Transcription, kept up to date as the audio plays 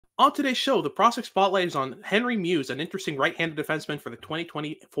On today's show, the prospect spotlight is on Henry Mews, an interesting right-handed defenseman for the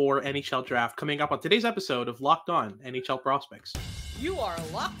 2024 NHL Draft, coming up on today's episode of Locked On NHL Prospects. You are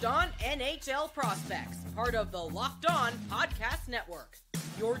Locked On NHL Prospects, part of the Locked On Podcast Network.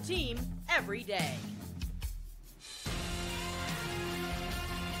 Your team every day.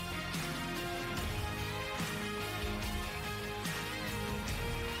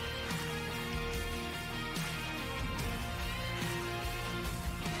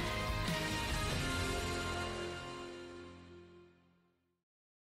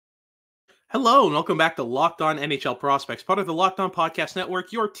 Hello, and welcome back to Locked On NHL Prospects, part of the Locked On Podcast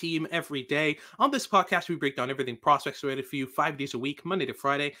Network, your team every day. On this podcast, we break down everything prospects related for you 5 days a week, Monday to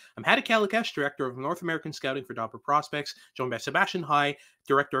Friday. I'm Hadi Kalakash, Director of North American Scouting for Dobber Prospects, joined by Sebastian High,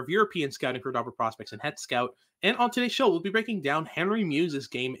 Director of European Scouting for Dobber Prospects and Head Scout. And on today's show, we'll be breaking down Henry Mews'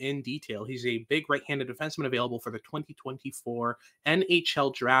 game in detail. He's a big right-handed defenseman available for the 2024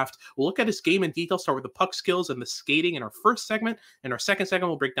 NHL Draft. We'll look at his game in detail, start with the puck skills and the skating in our first segment. In our second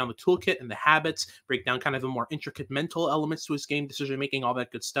segment, we'll break down the toolkit and the habits, break down kind of the more intricate mental elements to his game, decision-making, all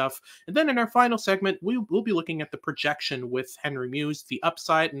that good stuff. And then in our final segment, we'll be looking at the projection with Henry Mews, the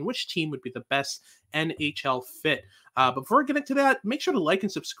upside, and which team would be the best NHL fit. Before we get into that, make sure to like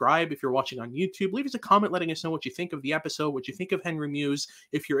and subscribe if you're watching on YouTube. Leave us a comment letting us know what you think of the episode, what you think of Henry Mews,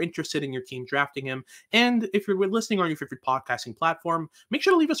 if you're interested in your team drafting him. And if you're listening on your favorite podcasting platform, make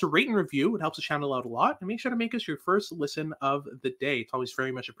sure to leave us a rate and review. It helps the channel out a lot. And make sure to make us your first listen of the day. It's always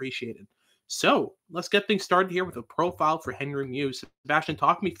very much appreciated. So let's get things started here with a profile for Henry Mews. Sebastian,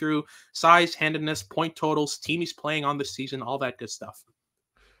 talk me through size, handedness, point totals, team he's playing on this season, all that good stuff.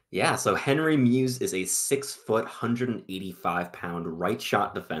 Yeah, so Henry Mews is a 6-foot, 185-pound right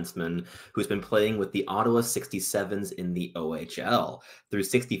shot defenseman who's been playing with the Ottawa 67s in the OHL. Through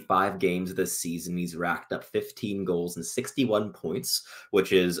 65 games this season, he's racked up 15 goals and 61 points,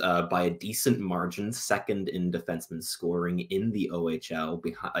 which is by a decent margin, second in defenseman scoring in the OHL,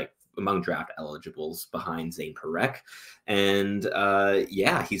 among draft eligibles behind Zane Parekh. And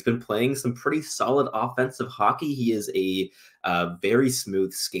yeah, he's been playing some pretty solid offensive hockey. He is a very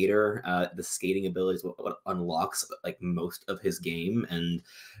smooth skater. The skating ability is what unlocks like most of his game. And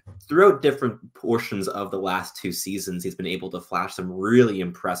throughout different portions of the last two seasons, he's been able to flash some really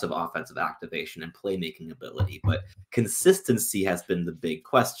impressive offensive activation and playmaking ability. But consistency has been the big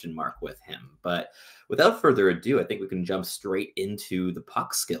question mark with him. But without further ado, I think we can jump straight into the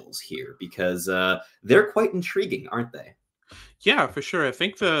puck skills here because they're quite intriguing, aren't they? Yeah, for sure. I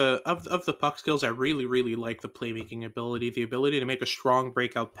think of the puck skills, I really like the playmaking ability, the ability to make a strong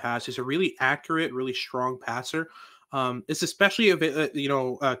breakout pass. He's a really accurate, really strong passer. It's especially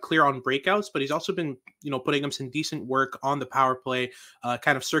clear on breakouts, but he's also been putting up some decent work on the power play,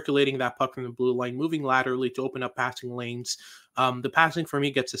 kind of circulating that puck from the blue line, moving laterally to open up passing lanes. The passing for me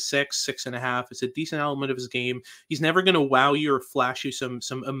gets a 6.5. It's a decent element of his game. He's never going to wow you or flash you some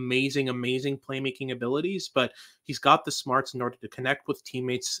amazing playmaking abilities, but he's got the smarts in order to connect with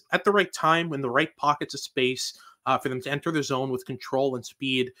teammates at the right time in the right pockets of space. For them to enter the zone with control and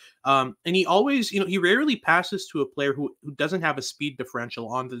speed. And he always, he rarely passes to a player who doesn't have a speed differential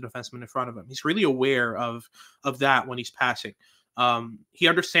on the defenseman in front of him. He's really aware of that when he's passing. He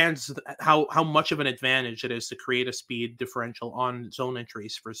understands how much of an advantage it is to create a speed differential on zone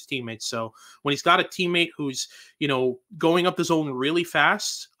entries for his teammates. So when he's got a teammate who's, going up the zone really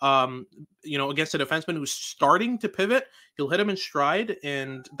fast, against a defenseman who's starting to pivot, he'll hit him in stride,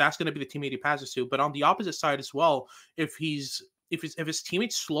 and that's going to be the teammate he passes to. But on the opposite side as well, if his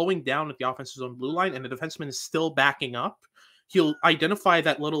teammate's slowing down at the offensive zone blue line and the defenseman is still backing up, he'll identify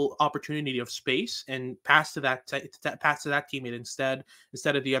that little opportunity of space and pass to that teammate instead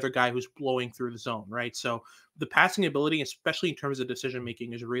of the other guy who's blowing through the zone, right? So the passing ability, especially in terms of decision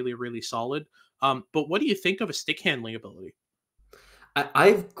making, is really solid. But what do you think of a stick handling ability?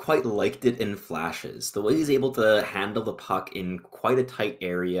 I've quite liked it in flashes. The way he's able to handle the puck in quite a tight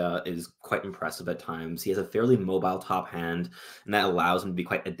area is quite impressive at times. He has a fairly mobile top hand, and that allows him to be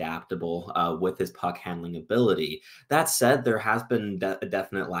quite adaptable with his puck handling ability. That said, there has been a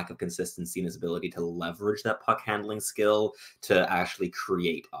definite lack of consistency in his ability to leverage that puck handling skill to actually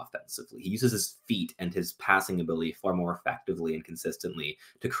create offensively. He uses his feet and his passing ability far more effectively and consistently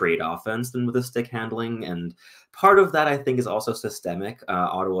to create offense than with his stick handling, and part of that, I think, is also systemic.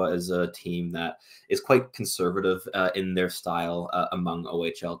 Ottawa is a team that is quite conservative in their style among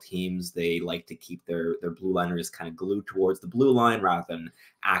OHL teams. They like to keep their blue liners kind of glued towards the blue line rather than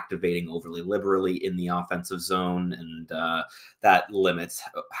activating overly liberally in the offensive zone, and that limits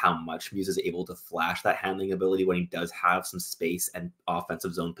how much Mews is able to flash that handling ability when he does have some space and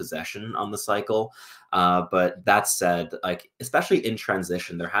offensive zone possession on the cycle. But that said, like especially in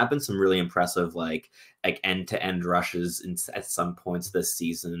transition, there have been some really impressive like end-to-end rushes at some points this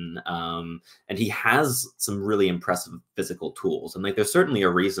season. And he has some really impressive physical tools. And like there's certainly a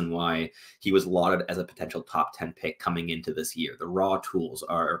reason why he was lauded as a potential top 10 pick coming into this year. The raw tools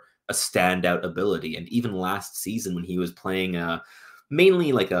are a standout ability. And even last season when he was playing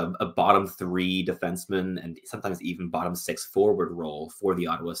mainly like a bottom 3 defenseman and sometimes even bottom 6 forward role for the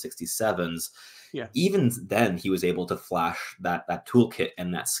Ottawa 67s, Yeah. even then he was able to flash that toolkit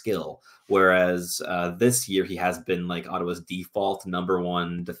and that skill. Whereas this year he has been like Ottawa's default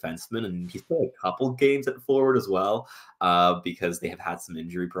 #1 defenseman, and he's played a couple games at forward as well because they have had some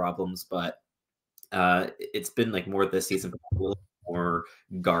injury problems. But it's been like more this season, a little more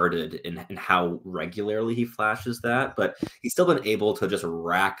guarded in how regularly he flashes that. But he's still been able to just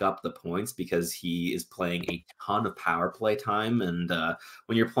rack up the points because he is playing a ton of power play time. And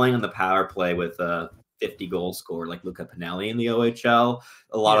when you're playing on the power play with a 50 goal scorer like Luca Pinelli in the OHL,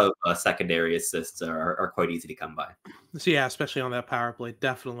 a lot of secondary assists are quite easy to come by. So yeah, especially on that power play,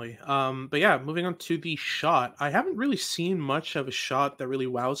 definitely. But yeah, moving on to the shot. I haven't really seen much of a shot that really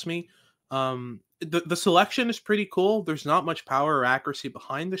wows me. The selection is pretty cool. There's not much power or accuracy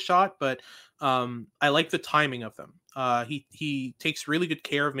behind the shot, but I like the timing of them. He takes really good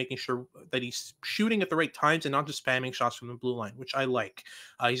care of making sure that he's shooting at the right times and not just spamming shots from the blue line, which I like.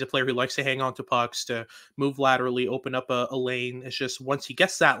 He's a player who likes to hang on to pucks, to move laterally, open up a lane. It's just once he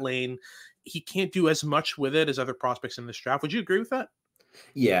gets that lane, he can't do as much with it as other prospects in this draft. Would you agree with that?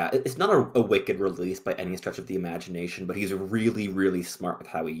 Yeah, it's not a wicked release by any stretch of the imagination, but he's really, really smart with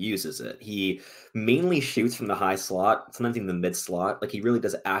how he uses it. He mainly shoots from the high slot, sometimes even the mid slot. Like he really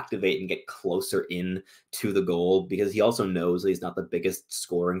does activate and get closer in to the goal because he also knows that he's not the biggest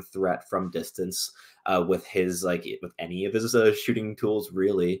scoring threat from distance with his with any of his shooting tools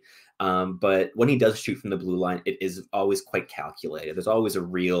really. But when he does shoot from the blue line, it is always quite calculated. There's always a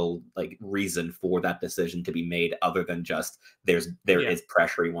real reason for that decision to be made, other than just there is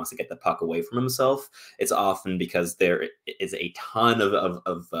pressure. He wants to get the puck away from himself. It's often because there is a ton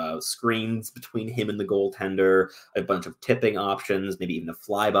of screens between him and the goaltender, a bunch of tipping options, maybe even a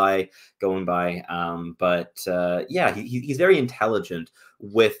flyby going by. Yeah, he's very intelligent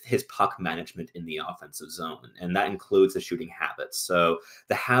with his puck management in the offensive zone, and that includes the shooting habits. So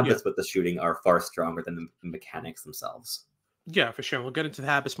the habits with the shooting are far stronger than the mechanics themselves. Yeah, for sure. We'll get into the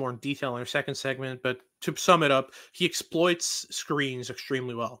habits more in detail in our second segment, but to sum it up, he exploits screens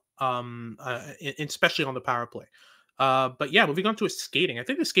extremely well, especially on the power play. But yeah, moving on to his skating, I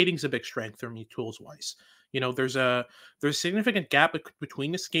think the skating is a big strength for me, tools wise. You know, there's a significant gap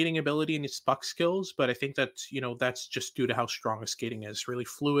between his skating ability and his puck skills, but I think that that's just due to how strong his skating is. Really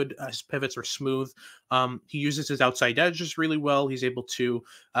fluid. His pivots are smooth. He uses his outside edges really well. He's able to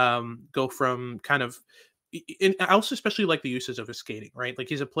go from kind of and I also especially like the uses of his skating, right? Like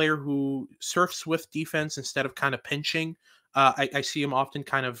he's a player who surfs with defense instead of kind of pinching. I see him often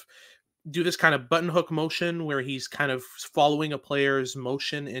kind of do this kind of button hook motion where he's kind of following a player's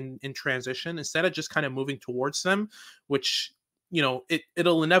motion in transition instead of just kind of moving towards them, which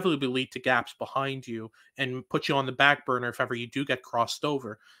it'll inevitably lead to gaps behind you and put you on the back burner if ever you do get crossed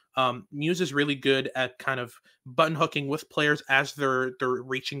over. Mews is really good at kind of button hooking with players as they're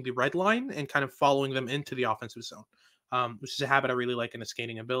reaching the red line and kind of following them into the offensive zone, which is a habit I really like in the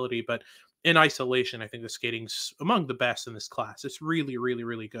skating ability. But in isolation, I think the skating's among the best in this class. It's really, really,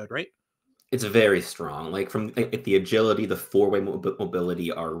 really good, right? It's very strong. Like from the agility, the four-way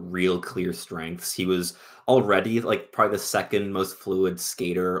mobility are real clear strengths. He was already like probably the second most fluid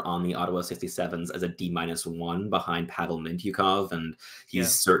skater on the Ottawa 67s as a D-1 behind Pavel Mintyukov, and he's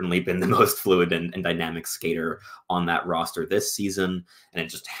certainly been the most fluid and dynamic skater on that roster this season, and it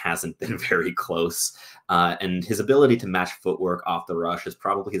just hasn't been very close. And his ability to match footwork off the rush is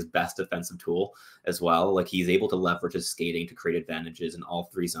probably his best defensive tool as well. Like he's able to leverage his skating to create advantages in all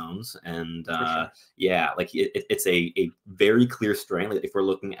three zones. And it's a very clear strength. Like, if we're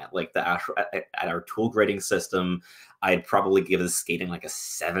looking at like at our tool grading system, I'd probably give his skating like a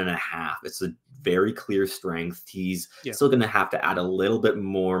 7.5. It's a very clear strength. He's still going to have to add a little bit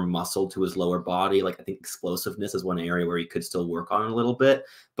more muscle to his lower body. Like I think explosiveness is one area where he could still work on it a little bit,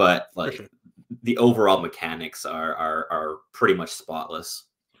 but like the overall mechanics are pretty much spotless.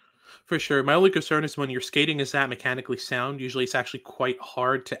 For sure. My only concern is when your skating is that mechanically sound, usually it's actually quite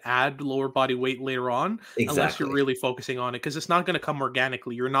hard to add lower body weight later on, unless you're really focusing on it, because it's not going to come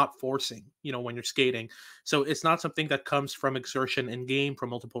organically. You're not forcing, when you're skating. So it's not something that comes from exertion in game,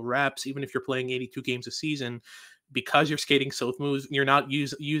 from multiple reps. Even if you're playing 82 games a season, because you're skating so smooth, you're not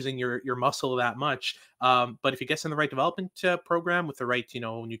using your muscle that much. But if he gets in the right development program with the right,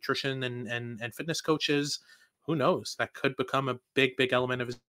 nutrition and fitness coaches, who knows? That could become a big element of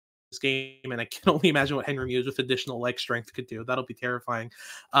his game. And I can only imagine what Henry Mews with additional leg strength could do. That'll be terrifying.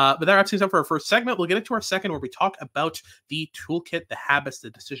 But that wraps things up for our first segment. We'll get into our second, where we talk about the toolkit, the habits,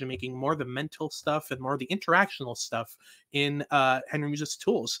 the decision making, more the mental stuff and more the interactional stuff in Henry Mews'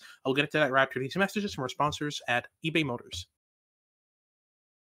 tools. I'll get into that right after these messages from our sponsors at eBay Motors.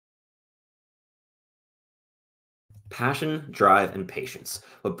 Passion, drive, and patience.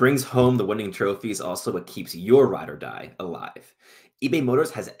 What brings home the winning trophy is also what keeps your ride or die alive. eBay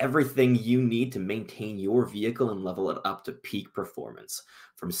Motors has everything you need to maintain your vehicle and level it up to peak performance.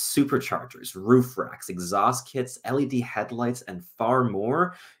 From superchargers, roof racks, exhaust kits, LED headlights, and far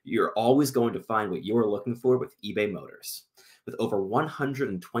more, you're always going to find what you're looking for with eBay Motors. With over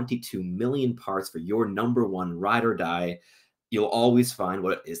 122 million parts for your number one ride or die, you'll always find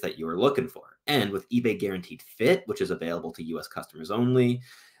what it is that you're looking for. And with eBay Guaranteed Fit, which is available to US customers only,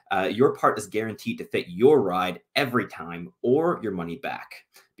 your part is guaranteed to fit your ride every time or your money back.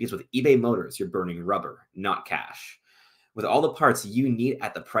 Because with eBay Motors, you're burning rubber, not cash. With all the parts you need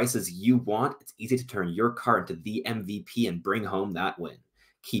at the prices you want, it's easy to turn your car into the MVP and bring home that win.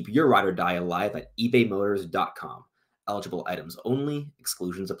 Keep your ride or die alive at ebaymotors.com. Eligible items only,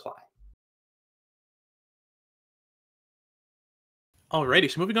 exclusions apply.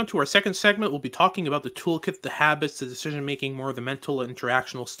 Alrighty, so moving on to our second segment, we'll be talking about the toolkit, the habits, the decision-making, more of the mental and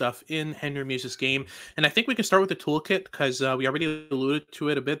interactional stuff in Henry Mews' game. And I think we can start with the toolkit because we already alluded to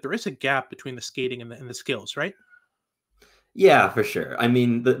it a bit. There is a gap between the skating and the skills, right? Yeah, for sure. I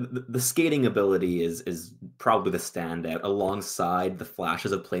mean, the skating ability is probably the standout alongside the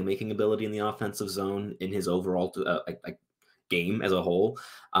flashes of playmaking ability in the offensive zone in his overall game as a whole.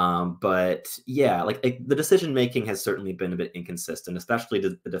 But yeah, like the decision making has certainly been a bit inconsistent, especially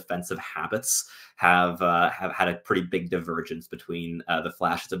the defensive habits have had a pretty big divergence between the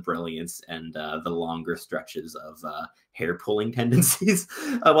flashes of brilliance and the longer stretches of hair pulling tendencies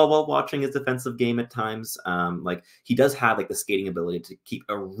while watching his defensive game at times. Like he does have like the skating ability to keep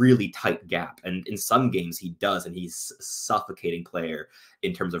a really tight gap, and in some games he does, and he's a suffocating player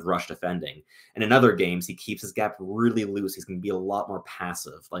in terms of rush defending. And in other games, he keeps his gap really loose. He's going to be a lot more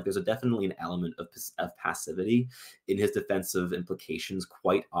passive. Like there's definitely an element of passivity in his defensive implications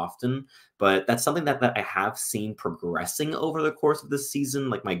quite often. But that's something that I have seen progressing over the course of this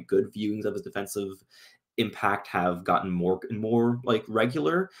season. Like my good viewings of his defensive impact have gotten more and more like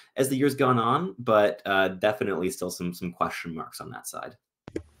regular as the years gone on, but definitely still some question marks on that side.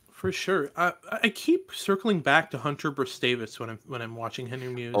 For sure. I keep circling back to Hunter Bristavis when I'm watching Henry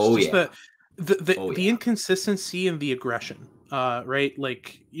Mews. Oh Just yeah. the inconsistency and the aggression. Right?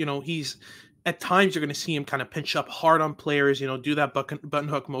 Like, he's at times you're going to see him kind of pinch up hard on players, do that button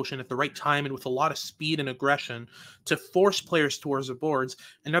hook motion at the right time and with a lot of speed and aggression to force players towards the boards.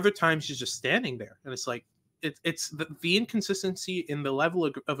 And other times he's just standing there, and it's like it's the inconsistency in the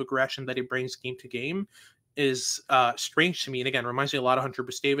level of aggression that he brings game to game is strange to me. And again, reminds me a lot of Hunter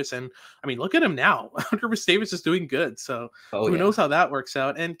Bristavis. And I mean, look at him now. Hunter Bristavis is doing good. So who knows how that works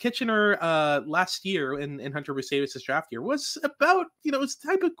out. And Kitchener last year in Hunter Bristavis' draft year was about, it's the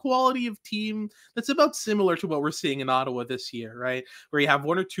type of quality of team that's about similar to what we're seeing in Ottawa this year, right? Where you have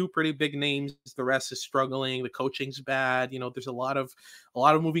one or two pretty big names, the rest is struggling, the coaching's bad, there's a lot of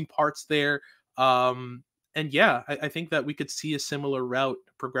moving parts there. And yeah, I think that we could see a similar route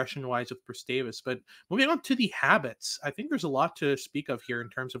progression-wise with Bristavis. But moving on to the habits, I think there's a lot to speak of here in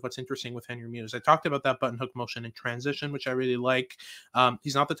terms of what's interesting with Henry Mews. I talked about that button hook motion in transition, which I really like.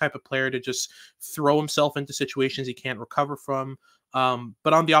 He's not the type of player to just throw himself into situations he can't recover from.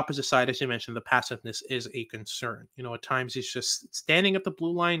 But on the opposite side, as you mentioned, the passiveness is a concern. At times he's just standing at the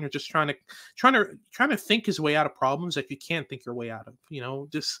blue line or just trying to think his way out of problems that you can't think your way out of.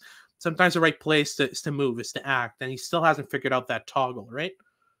 Just sometimes the right place to move is to act, and he still hasn't figured out that toggle, right?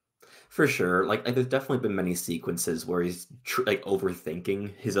 For sure. Like there's definitely been many sequences where he's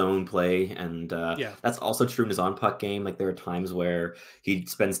overthinking his own play, and that's also true in his on-puck game. Like there are times where he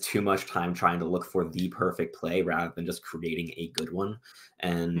spends too much time trying to look for the perfect play rather than just creating a good one.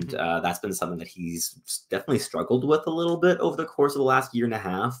 And that's been something that he's definitely struggled with a little bit over the course of the last year and a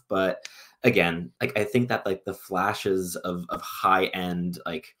half. But again, like I think that like the flashes of high-end,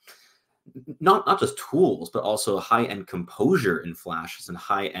 like not just tools, but also high-end composure in flashes and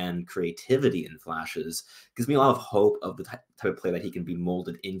high-end creativity in flashes gives me a lot of hope of the type of play that he can be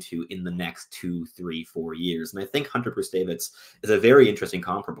molded into in the next 2, 3, 4 years. And I think Hunter Bristavis is a very interesting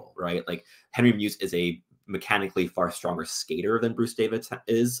comparable, right? Like Henry Mews is a mechanically far stronger skater than Bruce Davis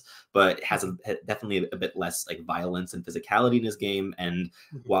is, but has definitely a bit less like violence and physicality in his game. And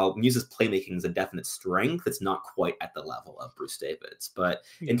Mhm. while Mews's playmaking is a definite strength, it's not quite at the level of Bruce Davis. But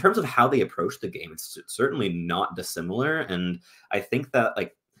in Yeah. terms of how they approach the game, it's certainly not dissimilar. And I think that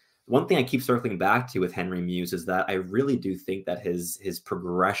like one thing I keep circling back to with Henry Mews is that I really do think that his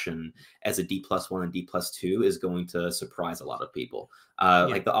progression as a D+1 and D+2 is going to surprise a lot of people. Yeah.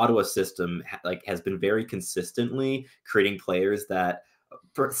 Like the Ottawa system has been very consistently creating players that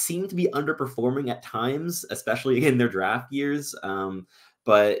seem to be underperforming at times, especially in their draft years.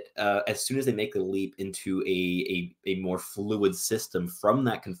 But as soon as they make the leap into a more fluid system from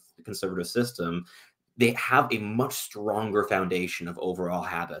that conservative system, they have a much stronger foundation of overall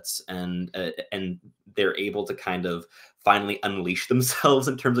habits, and they're able to kind of finally unleash themselves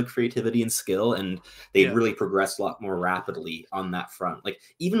in terms of creativity and skill, and they Yeah. really progress a lot more rapidly on that front. Like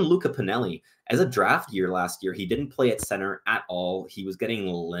even Luca Pinelli, as a draft year last year, he didn't play at center at all. He was getting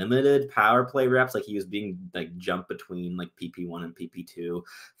limited power play reps. Like he was being like jumped between like PP1 and PP2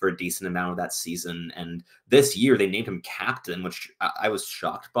 for a decent amount of that season. And this year they named him captain, which I was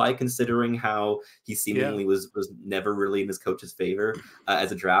shocked by, considering how he Yeah. seemingly was never really in his coach's favor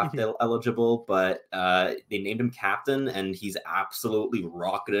as a draft eligible. But they named him captain, and he's absolutely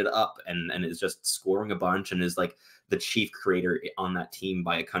rocketed up and is just scoring a bunch and is like the chief creator on that team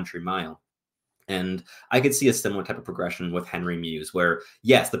by a country mile. And I could see a similar type of progression with Henry Mews, where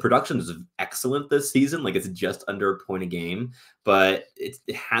yes, the production is excellent this season. Like it's just under a point a game, but it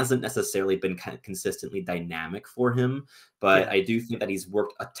hasn't necessarily been kind of consistently dynamic for him. But Yeah. I do think that he's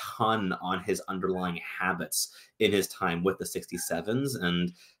worked a ton on his underlying habits in his time with the 67s.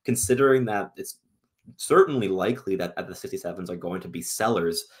 And considering that it's certainly likely that the 67s are going to be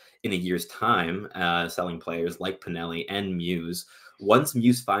sellers in a year's time, selling players like Pinelli and Mews. Once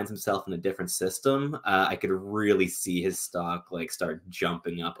Mews finds himself in a different system, I could really see his stock like start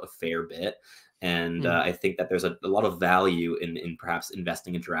jumping up a fair bit. And I think that there's a lot of value in perhaps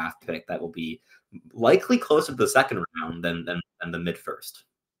investing a draft pick that will be likely closer to the second round than the mid first.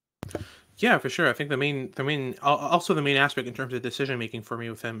 Yeah, for sure. I think also the main aspect in terms of decision making for me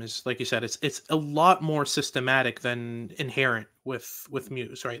with him is, like you said, it's a lot more systematic than inherent with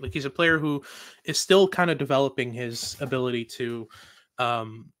Muse, right? Like he's a player who is still kind of developing his ability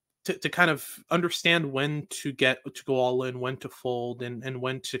um to kind of understand when to go all in, when to fold, and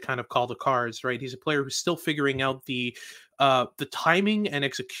when to kind of call the cards, right? He's a player who's still figuring out the timing and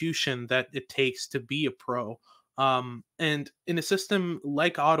execution that it takes to be a pro. And in a system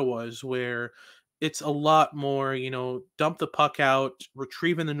like Ottawa's, where it's a lot more, dump the puck out,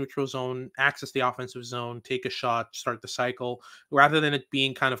 retrieve in the neutral zone, access the offensive zone, take a shot, start the cycle, rather than it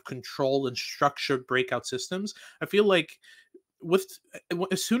being kind of controlled and structured breakout systems. I feel like with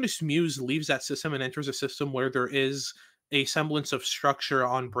as soon as Muse leaves that system and enters a system where there is a semblance of structure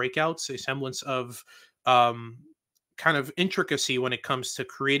on breakouts, a semblance of um, kind of intricacy when it comes to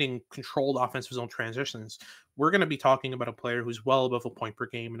creating controlled offensive zone transitions, we're going to be talking about a player who's well above a point per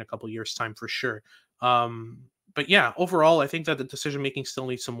game in a couple years' time for sure. But yeah, overall, I think that the decision making still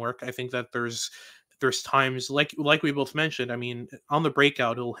needs some work. I think that there's times like we both mentioned. I mean, on the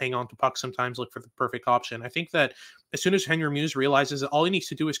breakout, he'll hang on to pucks sometimes, look for the perfect option. I think that as soon as Henry Muse realizes that all he needs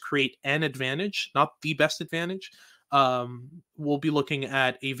to do is create an advantage, not the best advantage, we'll be looking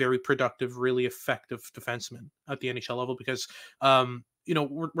at a very productive, really effective defenseman at the NHL level, because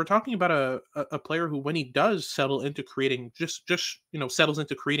we're talking about a player who, when he does settle into creating settles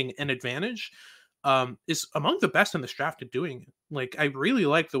into creating an advantage, is among the best in this draft at doing it. Like, I really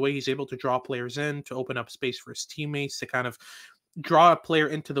like the way he's able to draw players in, to open up space for his teammates, to kind of draw a player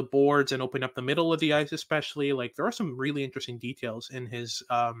into the boards and open up the middle of the ice. Especially, like, there are some really interesting details in his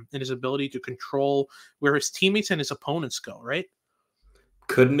ability to control where his teammates and his opponents go, right?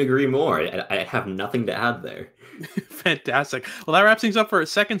 Couldn't agree more. I have nothing to add there. Fantastic. Well, that wraps things up for our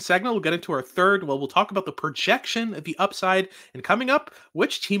second segment. We'll get into our third. Well, we'll talk about the projection, the upside, and coming up,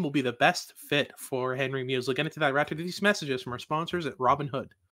 which team will be the best fit for Henry Mews. We'll get into that right after these messages from our sponsors at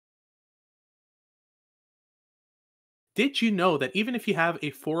Robinhood. Did you know that even if you have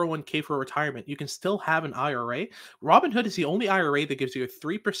a 401k for retirement, you can still have an IRA? Robinhood is the only IRA that gives you a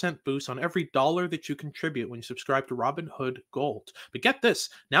 3% boost on every dollar that you contribute when you subscribe to Robinhood Gold. But get this,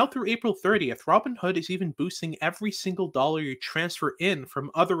 now through April 30th, Robinhood is even boosting every single dollar you transfer in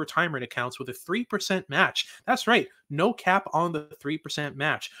from other retirement accounts with a 3% match. That's right, no cap on the 3%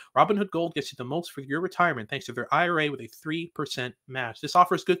 match. Robinhood Gold gets you the most for your retirement thanks to their IRA with a 3% match. This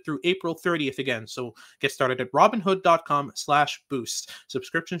offer is good through April 30th again, so get started at robinhood.com/boost.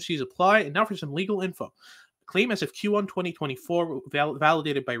 Subscription fees apply. And now for some legal info. Claim as of Q1 2024,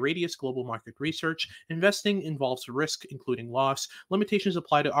 validated by Radius Global Market Research. Investing involves risk, including loss. Limitations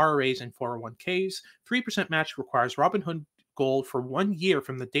apply to RRAs and 401ks. 3% match requires Robinhood Gold for 1 year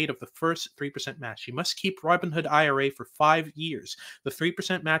from the date of the first 3% match. You must keep Robinhood IRA for 5 years. The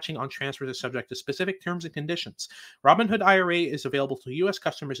 3% matching on transfers is subject to specific terms and conditions. Robinhood IRA is available to U.S.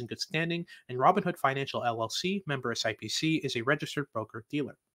 customers in good standing, and Robinhood Financial LLC, member SIPC, is a registered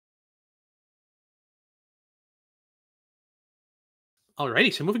broker-dealer.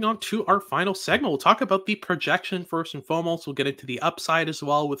 Alrighty, so moving on to our final segment, we'll talk about the projection first and foremost. We'll get into the upside as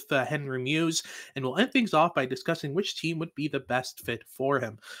well with Henry Mews, and we'll end things off by discussing which team would be the best fit for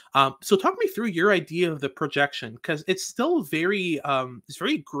him. So talk me through your idea of the projection, because it's still it's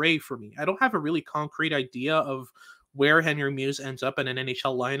very gray for me. I don't have a really concrete idea of where Henry Mews ends up in an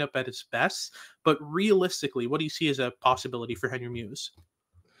NHL lineup at his best, but realistically, what do you see as a possibility for Henry Mews?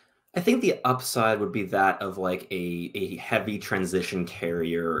 I think the upside would be that of like a heavy transition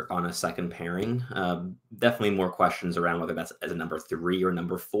carrier on a second pairing. Definitely more questions around whether that's as a number 3 or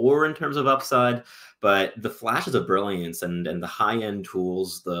number 4 in terms of upside. But the flashes of brilliance and the high end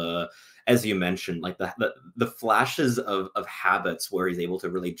tools, as you mentioned, like the flashes of habits where he's able to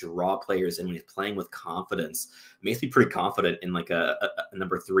really draw players in when he's playing with confidence makes me pretty confident in like a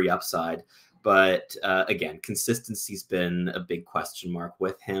number 3 upside. But again, consistency's been a big question mark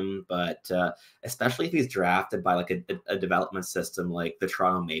with him. But especially if he's drafted by like a development system like the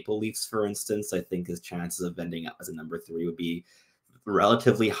Toronto Maple Leafs, for instance, I think his chances of ending up as a number 3 would be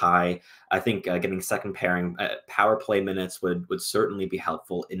relatively high. I think getting second pairing power play minutes would certainly be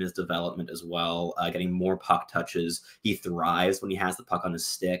helpful in his development as well. Getting more puck touches. He thrives when he has the puck on his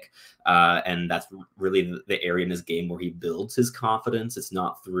stick. And that's really the area in his game where he builds his confidence. It's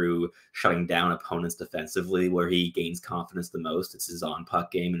not through shutting down opponents defensively where he gains confidence the most. It's his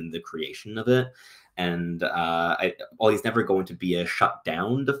on-puck game and the creation of it. And while he's never going to be a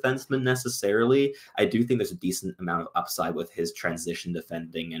shutdown defenseman necessarily, I do think there's a decent amount of upside with his transition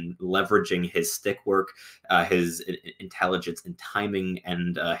defending and leveraging his stick work, his intelligence and timing,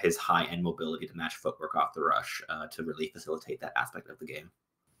 and his high-end mobility to match footwork off the rush to really facilitate that aspect of the game.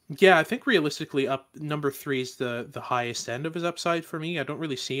 Yeah, I think realistically, up number 3 is the highest end of his upside for me. I don't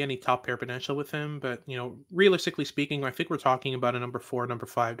really see any top pair potential with him, but realistically speaking, I think we're talking about a number 4, number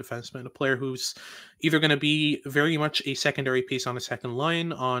 5 defenseman, a player who's either going to be very much a secondary piece on a second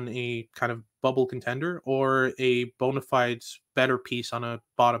line on a kind of bubble contender, or a bona fide better piece on a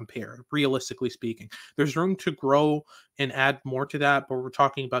bottom pair. Realistically speaking, there's room to grow and add more to that, but we're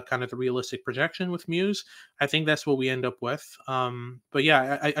talking about kind of the realistic projection with Mews. I think that's what we end up with. But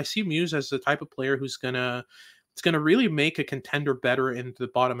yeah, I see Mews as the type of player who's gonna really make a contender better in the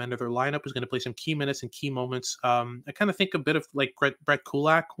bottom end of their lineup. Who's going to play some key minutes and key moments. I kind of think a bit of like Brett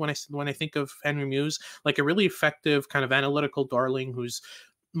Kulak when I think of Henry Mews, like a really effective kind of analytical darling who's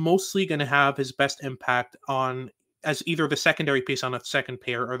mostly going to have his best impact on as either the secondary piece on a second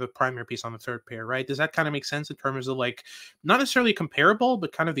pair or the primary piece on the third pair, right? Does that kind of make sense in terms of like not necessarily comparable,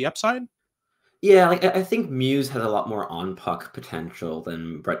 but kind of the upside? Yeah, like I think Mews has a lot more on puck potential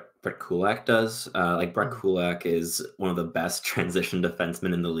than Brett Kulak does. Like Brett Mhm. Kulak is one of the best transition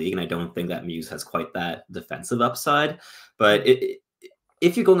defensemen in the league, and I don't think that Mews has quite that defensive upside. But Mhm.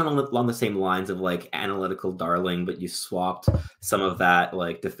 if you're going along the same lines of like analytical darling, but you swapped some of that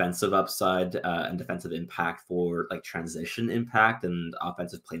like defensive upside and defensive impact for like transition impact and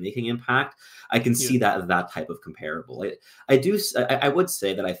offensive playmaking impact, I can Yeah. see that type of comparable. I would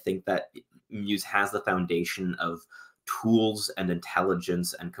say that I think that Muse has the foundation of tools and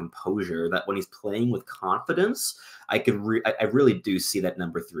intelligence and composure that when he's playing with confidence, I really do see that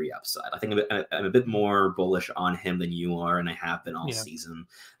number 3 upside. I think I'm a bit more bullish on him than you are, and I have been all Yeah. season.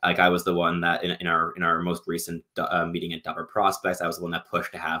 Like I was the one that in our most recent meeting at Dubber Prospects, I was the one that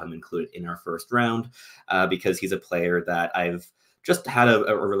pushed to have him included in our first round because he's a player that I've just had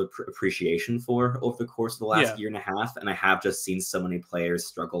a real appreciation for over the course of the last Yeah. year and a half. And I have just seen so many players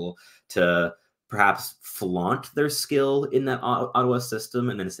struggle to perhaps flaunt their skill in that Ottawa system.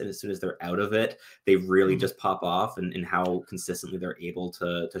 And then as soon as they're out of it, they really Mhm. just pop off and how consistently they're able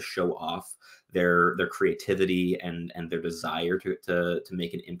to show off their creativity and their desire to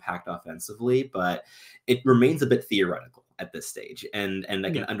make an impact offensively. But it remains a bit theoretical at this stage. And I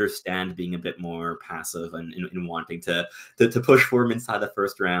can Yeah. understand being a bit more passive and in wanting to push for him inside the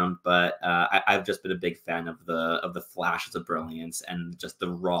first round. But I've just been a big fan of the flashes of brilliance and just the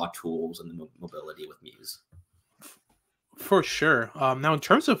raw tools and the mobility with Mews. For sure. Now, in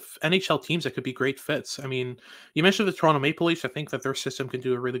terms of NHL teams that could be great fits, I mean, you mentioned the Toronto Maple Leafs. I think that their system can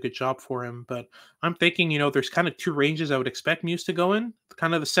do a really good job for him. But I'm thinking, there's kind of two ranges I would expect Mews to go in,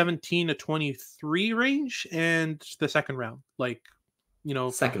 kind of the 17 to 23 range and the second round, like,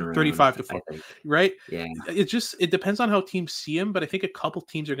 Second round, 35 to I 4, think. right? Yeah. It depends on how teams see him, but I think a couple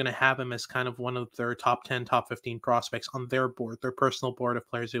teams are going to have him as kind of one of their top 10, top 15 prospects on their board, their personal board of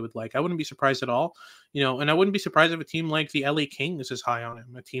players they would like. I wouldn't be surprised at all, and I wouldn't be surprised if a team like the LA Kings is high on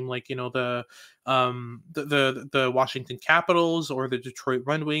him, a team like, the Washington Capitals or the Detroit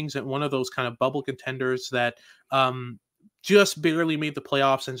Red Wings, and one of those kind of bubble contenders that just barely made the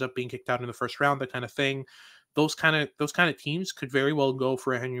playoffs, ends up being kicked out in the first round, that kind of thing. Those kind of teams could very well go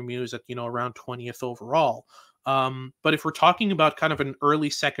for a Henry Mews at around 20th overall. But if we're talking about kind of an early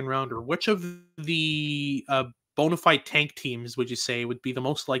second rounder, which of the bona fide tank teams would you say would be the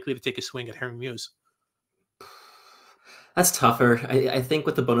most likely to take a swing at Henry Mews? That's tougher. I think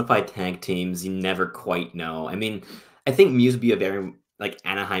with the bona fide tank teams, you never quite know. I mean, I think Muse would be a very like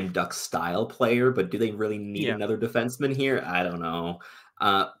Anaheim Ducks style player, but do they really need Yeah. another defenseman here? I don't know.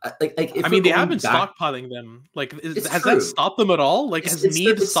 Like if I we're mean, they have going been back, stockpiling them. Like, it's has that true. stopped them at all? Like, has need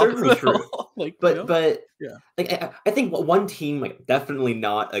It's stopped them certainly at true. all? Like, But Yeah. like I think one team like definitely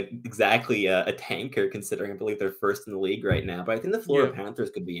not exactly a tanker considering I believe they're first in the league right now. But I think the Florida Yeah.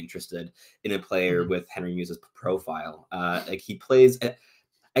 Panthers could be interested in a player Mhm. with Henry Muse's profile. Like he plays.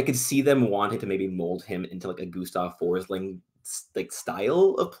 I could see them wanting to maybe mold him into like a Gustav Forsling like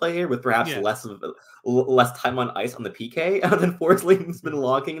style of player with perhaps Yeah. less time on ice on the PK than Forsling's been Mhm.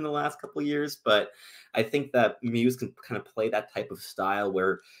 logging in the last couple of years. But I think that Muse can kind of play that type of style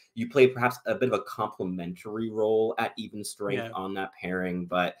where you play perhaps a bit of a complementary role at even strength Yeah. on that pairing,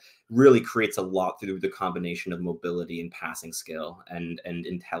 but really creates a lot through the combination of mobility and passing skill and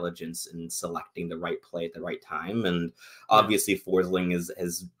intelligence in selecting the right play at the right time. And Yeah. obviously Forsling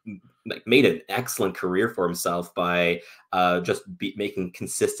has like made an excellent career for himself by making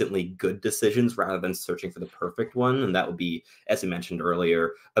consistently good decisions rather than searching for the perfect one. And that would be, as we mentioned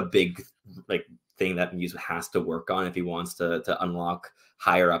earlier, a big like thing that Muse has to work on if he wants to unlock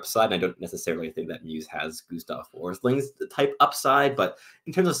higher upside. And I don't necessarily think that Muse has Gustav Forsling's type upside, but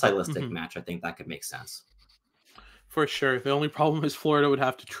in terms of stylistic Mhm. match, I think that could make sense. For sure. The only problem is Florida would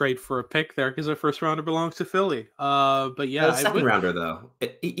have to trade for a pick there because their first rounder belongs to Philly. But yeah, A I second would. rounder though,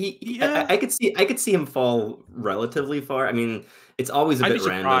 Yeah, I could see him fall relatively far. I mean, it's always a I'd be bit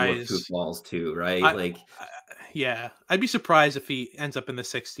random with who surprised. falls too, right? I, Like I yeah, I'd be surprised if he ends up in the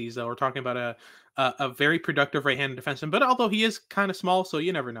 60s. Though we're talking about a very productive right-handed defenseman, but although he is kind of small, so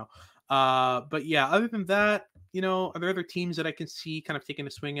you never know. But yeah, other than that, are there other teams that I can see kind of taking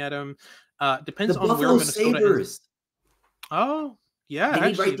a swing at him? the Depends on where Buffalo Minnesota ends. Sabres, Oh, yeah, they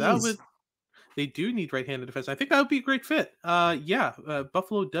need actually, that righties. would. They do need right-handed defense. I think that would be a great fit. Yeah,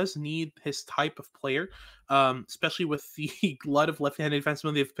 Buffalo does need his type of player, especially with the glut of left-handed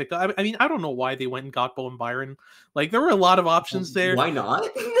defensemen they've picked up. I mean, I don't know why they went and got Bowen Byron. Like, there were a lot of options there. Why not?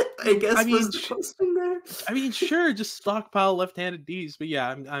 I I guess mean, was the question there. sure, just stockpile left-handed Ds, but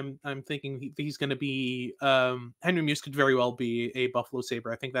yeah, I'm thinking he's going to be Henry Muse could very well be a Buffalo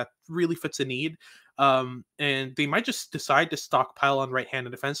Sabre. I think that really fits a need, and they might just decide to stockpile on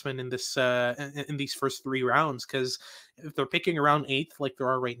right-handed defensemen in this in these first 3 rounds because if they're picking around 8th like there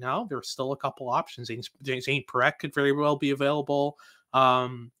are right now, there's still a couple options. Zane Perek could very well be available.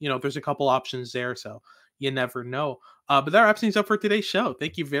 There's a couple options there, so you never know. But that wraps things up for today's show.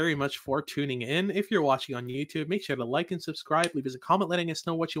 Thank you very much for tuning in. If you're watching on YouTube, make sure to like and subscribe. Leave us a comment letting us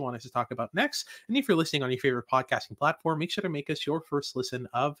know what you want us to talk about next. And if you're listening on your favorite podcasting platform, make sure to make us your first listen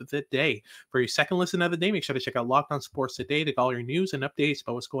of the day. For your second listen of the day, make sure to check out Locked On Sports Today to get all your news and updates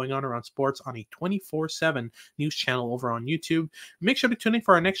about what's going on around sports on a 24/7 news channel over on YouTube. Make sure to tune in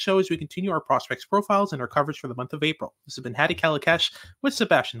for our next show as we continue our prospects profiles and our coverage for the month of April. This has been Hattie Kalakash with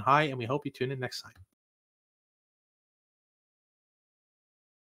Sebastian High, and we hope you tune in next time.